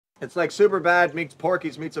It's like Superbad meets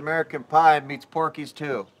Porky's meets American Pie meets Porky's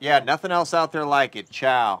too. Yeah, nothing else out there like it.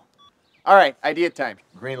 Ciao. All right, idea time.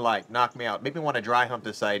 Green light, knock me out. Make me want to dry hump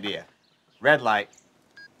this idea. Red light,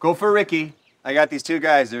 go for Ricky. I got these two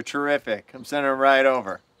guys, they're terrific. I'm sending them right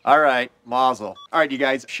over. All right, mazel. All right, you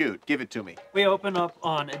guys, shoot, give it to me. We open up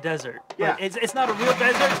on a desert. Yeah. It's not a real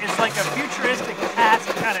desert, it's like a futuristic past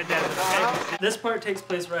kind of desert, okay? This part takes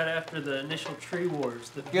place right after the initial tree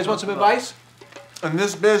wars. You guys want some advice? In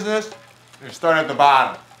this business, you start at the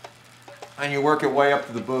bottom, and you work your way up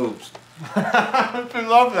to the boobs. I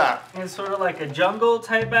love that. It's sort of like a jungle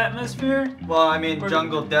type atmosphere. Well, I mean,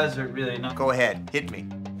 jungle, desert, really, not. Go ahead, hit me.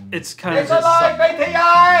 It's kind of It's alive,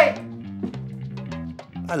 ATI!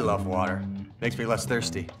 I love water. Makes me less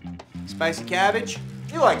thirsty. Spicy cabbage?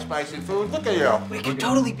 You like spicy food, look at you. We can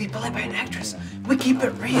totally be played by an actress. We keep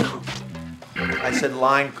it real. I said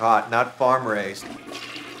line caught, not farm raised.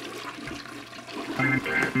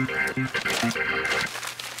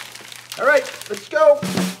 All right, let's go.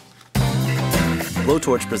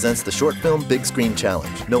 Blowtorch presents the short film Big Screen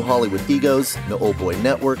Challenge. No Hollywood egos, no old boy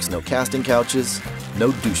networks, no casting couches,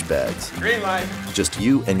 no douchebags. Green light. Just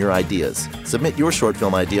you and your ideas. Submit your short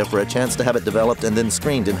film idea for a chance to have it developed and then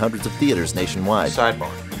screened in hundreds of theaters nationwide.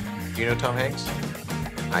 Sidebar. Do you know Tom Hanks?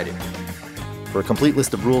 I do. For a complete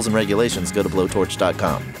list of rules and regulations, go to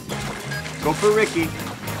blowtorch.com. Go for Ricky.